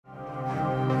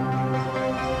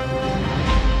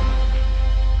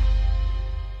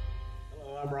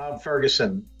Rob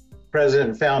Ferguson,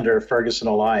 president and founder of Ferguson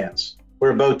Alliance.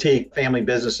 We're a boutique family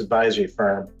business advisory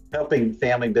firm helping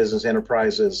family business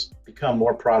enterprises become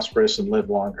more prosperous and live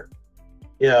longer.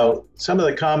 Some of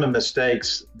the common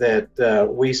mistakes that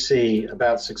we see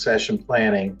about succession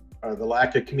planning are the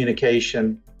lack of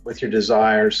communication with your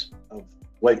desires of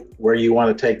where you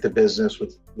want to take the business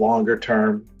with longer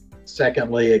term.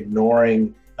 Secondly,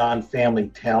 ignoring non-family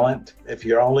talent. If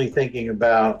you're only thinking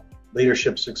about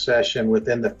leadership succession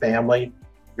within the family,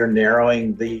 you're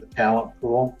narrowing the talent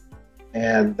pool,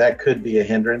 and that could be a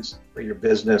hindrance for your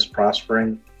business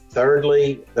prospering.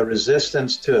 Thirdly, the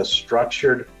resistance to a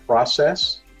structured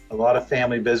process. A lot of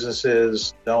family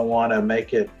businesses don't want to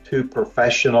make it too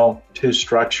professional, too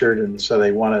structured, and so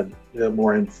they want to do it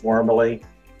more informally,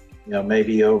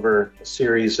 maybe over a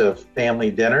series of family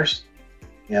dinners.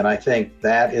 And I think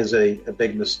that is a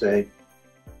big mistake.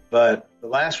 But the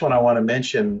last one I want to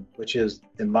mention, which is,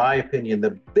 in my opinion,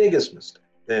 the biggest mistake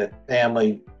that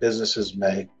family businesses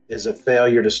make, is a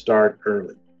failure to start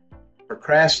early.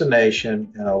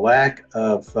 Procrastination and a lack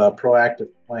of proactive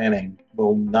planning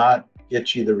will not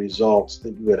get you the results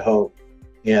that you would hope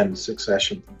in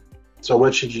succession planning. So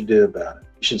what should you do about it?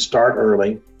 You should start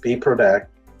early, be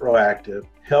proactive,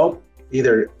 help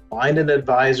either find an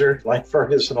advisor like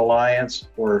Ferguson Alliance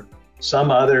or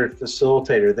some other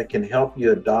facilitator that can help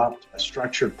you adopt a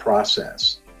structured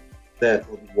process that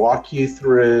will walk you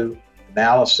through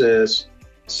analysis,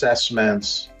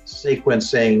 assessments,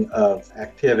 sequencing of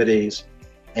activities,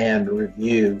 and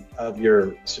review of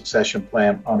your succession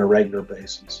plan on a regular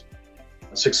basis.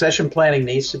 Succession planning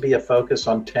needs to be a focus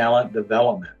on talent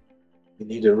development. You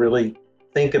need to really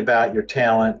think about your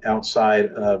talent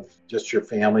outside of just your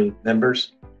family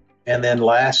members. And then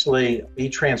lastly, be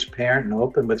transparent and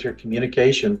open with your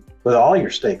communication with all your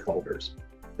stakeholders.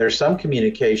 There's some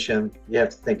communication, you have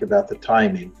to think about the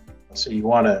timing. So you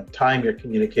want to time your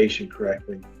communication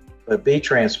correctly, but be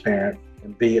transparent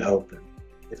and be open.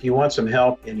 If you want some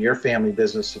help in your family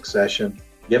business succession,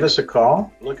 give us a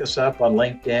call, look us up on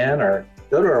LinkedIn, or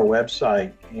go to our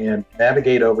website and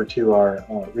navigate over to our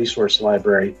resource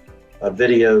library of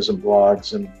videos and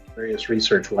blogs and various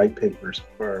research white papers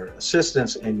for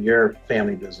assistance in your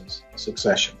family business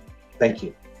succession. Thank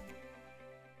you.